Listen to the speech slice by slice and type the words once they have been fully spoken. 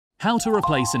How to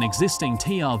replace an existing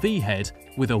TRV head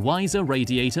with a Wiser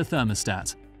Radiator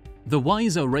Thermostat. The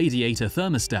Wiser Radiator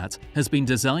Thermostat has been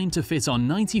designed to fit on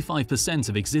 95%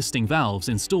 of existing valves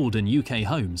installed in UK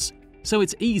homes, so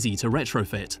it's easy to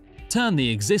retrofit. Turn the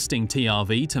existing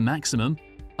TRV to maximum,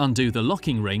 undo the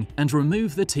locking ring and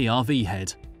remove the TRV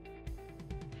head.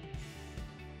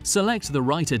 Select the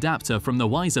right adapter from the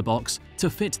Wiser box to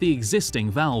fit the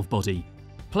existing valve body.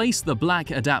 Place the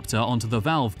black adapter onto the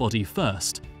valve body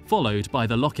first, followed by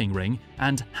the locking ring,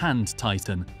 and hand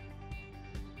tighten.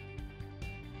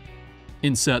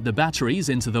 Insert the batteries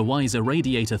into the Wiser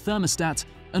Radiator Thermostat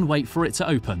and wait for it to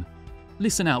open.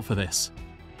 Listen out for this.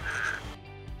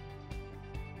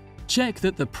 Check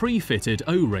that the pre-fitted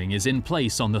O-ring is in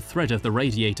place on the thread of the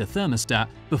radiator thermostat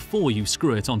before you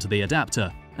screw it onto the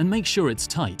adapter, and make sure it's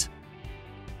tight.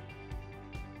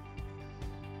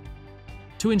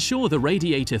 To ensure the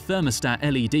radiator thermostat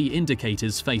LED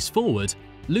indicators face forward,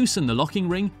 loosen the locking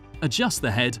ring, adjust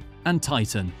the head, and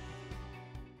tighten.